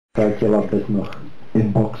lidské těla bez noh.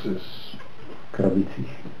 In boxes. V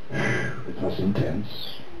krabicích. It was intense.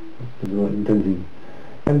 To bylo intenzivní.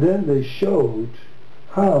 And then they showed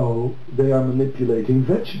how they are manipulating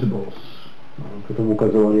vegetables. Potom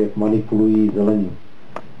ukazovali, jak manipulují zeleninu.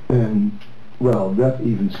 And well, that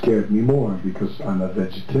even scared me more because I'm a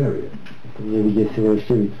vegetarian. To mě vyděsilo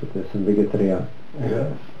ještě víc, protože jsem vegetarián. Yeah.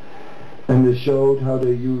 And they showed how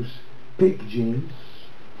they use pig genes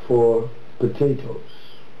for potatoes.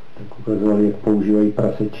 Tak ukazovali, jak používají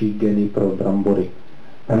prasečí geny pro brambory.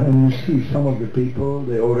 And you see some of the people,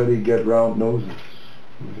 they already get round noses.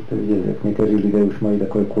 Můžete vidět, jak někteří lidé už mají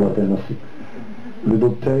takové kulaté nosy. Little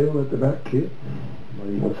tail at the back here.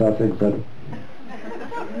 Mají ocásek vzadu.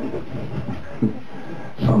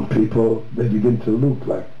 Some people, they begin to look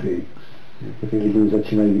like pigs. Někteří lidé už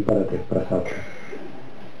začínají vypadat jak prasátka.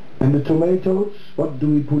 And the tomatoes, what do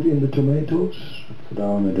we put in the tomatoes? Co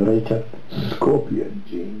dáváme do rajčat? Scorpion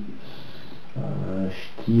genes.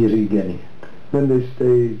 Štíří geny. Then they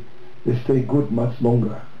stay good much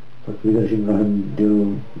longer. Pak vydrží mnohem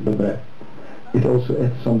díl dobré. It also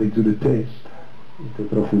adds something to the taste. To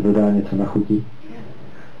trochu dodá něco na chutí.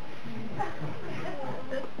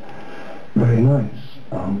 Very nice.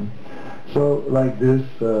 So like this,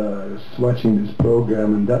 watching this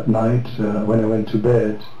program, and that night when I went to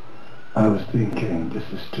bed, I was thinking, this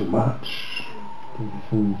is too much. Když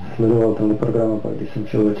jsem sledoval tenhle program a pak když jsem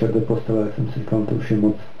šel večer do postele, tak jsem si říkal, to už je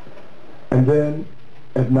moc. And then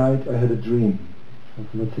at night I had a dream.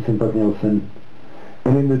 V noci jsem pak měl sen.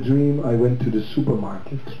 And in the dream I went to the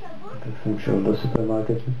supermarket. Tak jsem šel do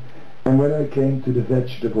supermarketu. And when I came to the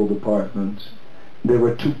vegetable department, there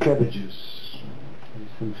were 2 cabbages. Když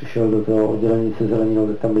jsem přišel do toho oddělení se zeleninou,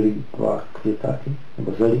 tak tam byly 2 květáky,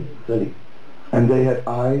 nebo zelí. And they had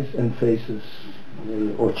eyes and faces.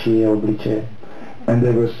 Měli oči a obličeje. And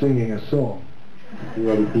they were singing a song.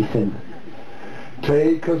 Zpívali píseň.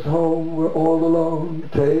 Take us home, we're all alone.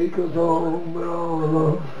 Take us home, we're all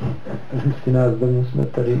alone. Vždycky nás domů, jsme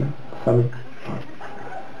tady sami.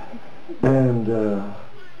 And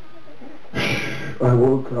I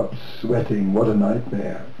woke up sweating. What a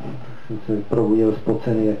nightmare. Jsem se probudil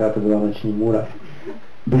spocený, jaká to byla noční můra.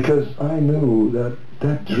 Because I knew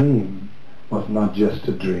that dream was not just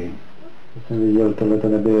a dream. Jsem viděl, tohle to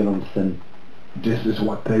nebyl jenom sen. This is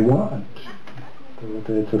what they want. Tohle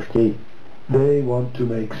to je, co chtějí. They want to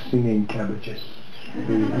make singing cabbages.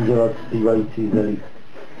 Dělat zpívající zelí.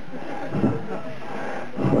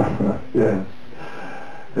 Yes.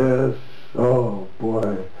 Yes. Oh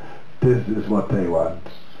boy. This is what they want.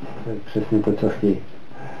 To je přesně to, co chtějí.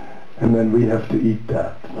 And then we have to eat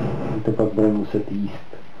that. To pak budeme muset jíst.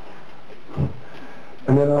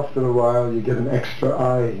 And then after a while you get an extra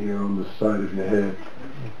eye here on the side of your head.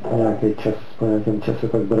 Po nějakém čase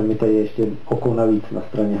pak budeme mít tady ještě oko navíc na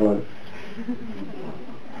straně hlavy.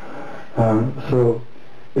 So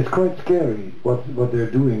it's quite scary what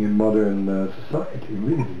they're doing in modern society,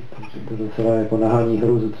 really. To docela jako nahání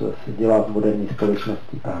hruzu, co se dělá v moderní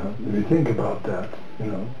společnosti. If you think about that,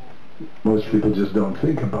 you know, most people just don't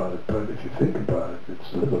think about it, but if you think about it,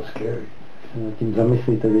 it's a little scary. Nad tím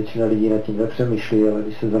zamyslíte, většina lidí nad tím nepřemýšlí, ale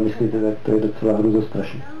když se zamyslíte, tak to je docela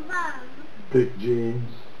hruzostrašné. Pig genes,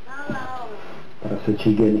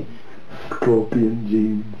 prasečí geny, scorpion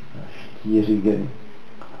genes, štíří geny.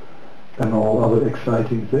 And all other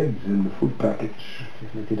exciting things in the food package.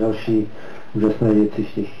 Všechny ty další úžasné věci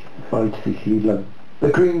v těch balíčcích jídla. The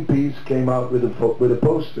Greenpeace came out with a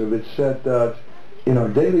poster which said that in our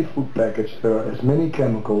daily food package there are as many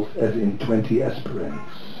chemicals as in 20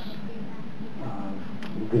 aspirins.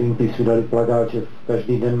 Greenpeace vydali plakát, že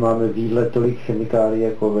každý den máme v jídle tolik chemikálií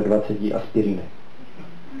jako ve 20 aspirinech.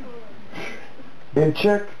 In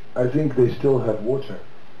Czech, I think they still have water.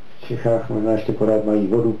 V Čechách možná ještě pořád mají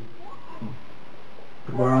vodu.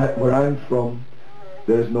 Where I'm from,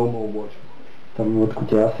 there's no more water. Tam,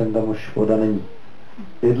 odkud já jsem, tam už voda není.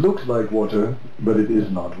 It looks like water, but it is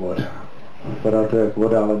not water. Vypadá to jak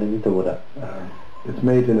voda, ale není to voda. It's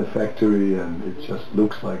made in a factory and it just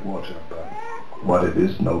looks like water, but what it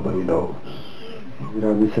is, nobody knows.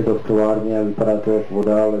 Vyrábí se to v továrně a vypadá to jak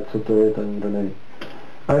voda, ale co to je, to nikdo neví.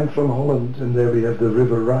 I'm from Holland and there we have the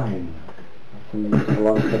river Rhine. Jsem z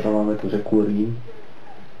Holandska, tam máme tu řeku Rýn.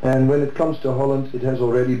 And when it comes to Holland, it has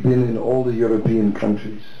already been in all the European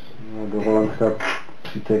countries. No, do Holandska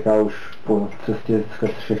přitéká už po cestě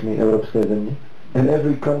skrz všechny evropské země. And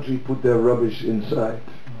every country put their rubbish inside.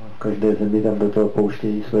 V každé zemi tam do toho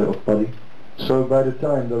pouštějí své odpady. So by the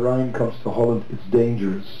time the Rhine comes to Holland, it's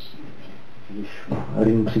dangerous. Když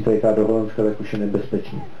Rýn přitéká do Holandska, tak už je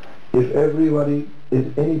nebezpečný. If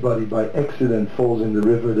anybody by accident falls in the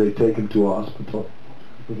river, they take him to a hospital.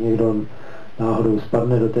 Pokud někdo náhodou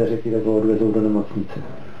spadne do té řeky, tak ho odvezou do nemocnice.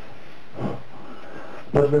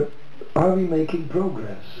 But are we making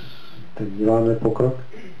progress? Tak děláme pokrok?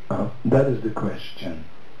 That is the question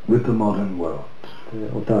with the modern world. To je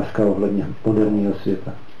otázka ohledně moderního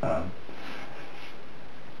světa.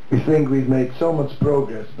 We think we've made so much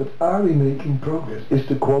progress, but are we making progress? Is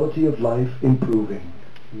the quality of life improving?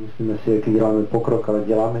 Myslíme si, jaký děláme pokrok, ale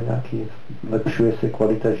děláme nějaký, lepšuje se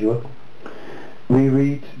kvalita života. We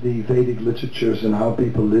read the Vedic literatures and how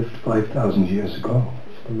people lived 5,000 years ago.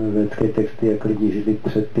 Čteme védské texty, jak lidi žili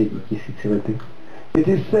před 5,000 lety. It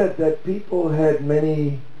is said that people had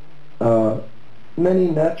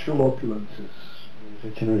many natural opulences.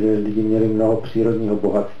 Řečeno, že lidi měli mnoho přírodního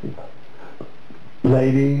bohatství.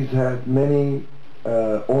 Ladies had many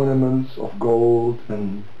ornaments of gold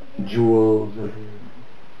and jewels.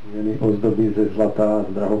 Měli ozdoby ze zlata a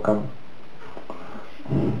z drahokam.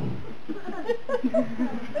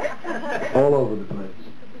 All over the place.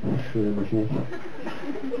 Všude možně.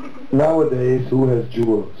 Nowadays, who has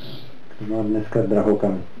jewels? Kdo má dneska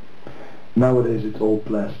drahokamy? Nowadays it's all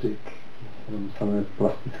plastic. Jenom samé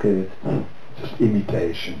plastické věci. Just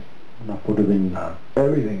imitation. Napodobení.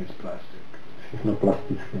 Everything is plastic. Všechno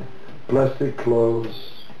plastické. Plastic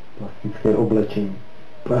clothes. Plastické oblečení.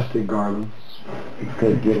 Plastic garlands.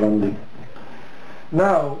 Plastické girlandy.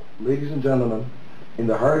 Now, ladies and gentlemen, in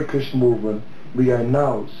the Hare Krishna movement, we are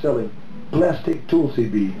now selling plastic tulsi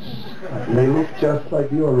beads. They look just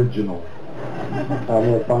like the original.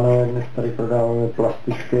 Dámy a pánové, dnes tady prodáváme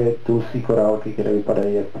plastické tulsi korálky, které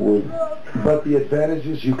vypadají jak původní. But the advantage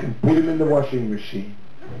is you can put them in the washing machine.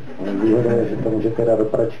 Výhoda je, že to můžete dát do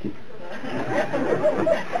pračky.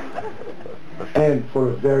 And for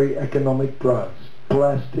a very economic price,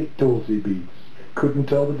 plastic tulsi beads. Couldn't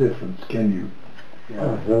tell the difference, can you?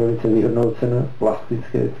 Za velice výhodnou cenu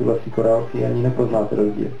plastické tulsi korálky ani nepoznáte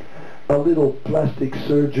rozdíl. A little plastic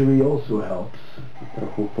surgery also helps.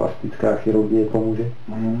 Trochu plastická chirurgie pomůže.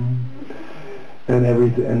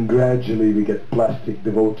 And gradually we get plastic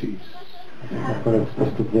devotees. Nakonec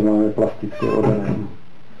postupně máme plastické oddané.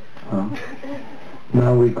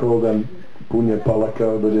 Now we call them punya palaka,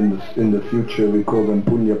 but in the future we call them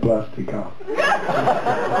punya plastica.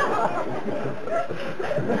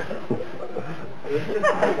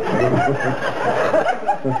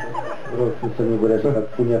 Se mi bude říkat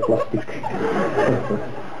punya plastik.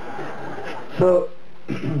 So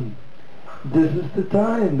this is the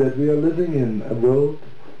time that we are living in, a world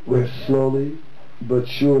where slowly but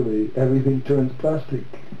surely everything turns plastic.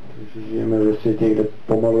 Žijeme ve světě, kde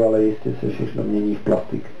pomalu, ale jistě se všechno mění v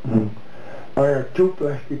plastik. I have two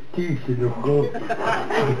plastic teeth in the hole.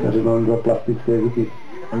 Tady mám 2 plastické zuby.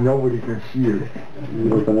 And nobody can see it.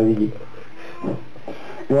 Nikdo to nevidí.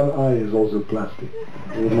 One eye is also plastic.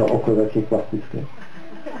 Jedno oko taky plastické.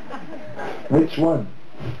 Which one?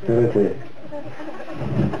 Které to je?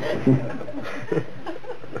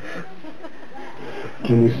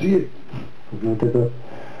 Can you see it? Poznáte to?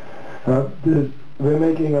 We're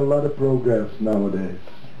making a lot of progress nowadays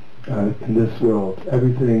in this world.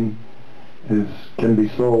 Everything can be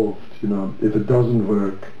solved. You know, if it doesn't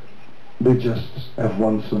work, we just have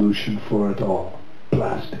one solution for it all: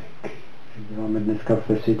 plastic. Máme dneska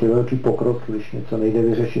ve světě velký pokrok, když něco nejde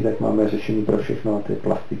vyřešit, tak máme řešení pro všechno, a to je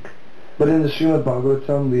plastik. But in the Srimad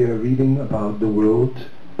Bhagavatam we are reading about the world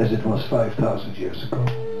as it was 5,000 years ago.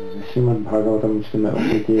 V Srimad Bhagavatam čteme o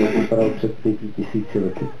světě, jak vypadal před 5,000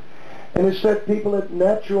 lety. And it said people had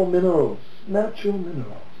natural minerals.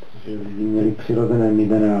 Že lidi měli přirozené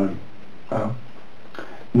minerály.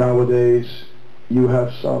 Nowadays you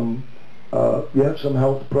have some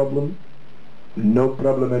health problem, no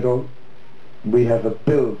problem at all. We have a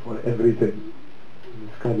pill for everything.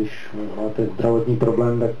 Dneska, když máte zdravotní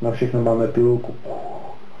problém, tak na všechno máme pilulku.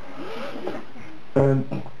 And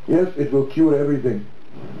yes, it will cure everything.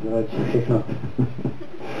 Vyléčí všechno.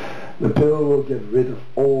 The pill will get rid of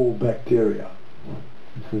all bacteria.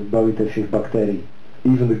 Se zbavíte všech bakterií.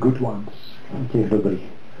 Even the good ones. Těch dobrých.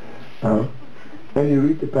 And you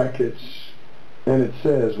read the package and it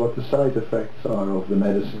says what the side effects are of the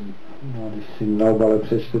medicine. No, když si na obale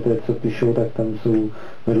přečtete, co píšou, tak tam jsou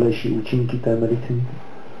vedlejší účinky té medicíny.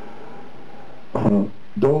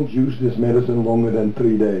 Don't use this medicine longer than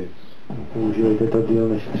 3 days. Používejte to díl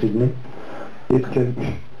než 3 dny.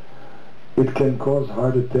 It can cause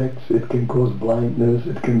heart attacks, it can cause blindness,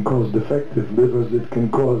 it can cause defective livers, it can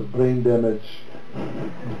cause brain damage.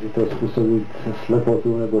 Může to způsobit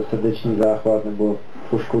slepotu, nebo srdeční záchvat, nebo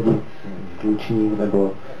poškodit žlučník,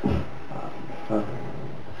 nebo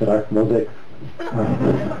zrak mozek.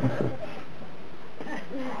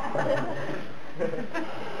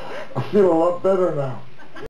 I feel a lot better now.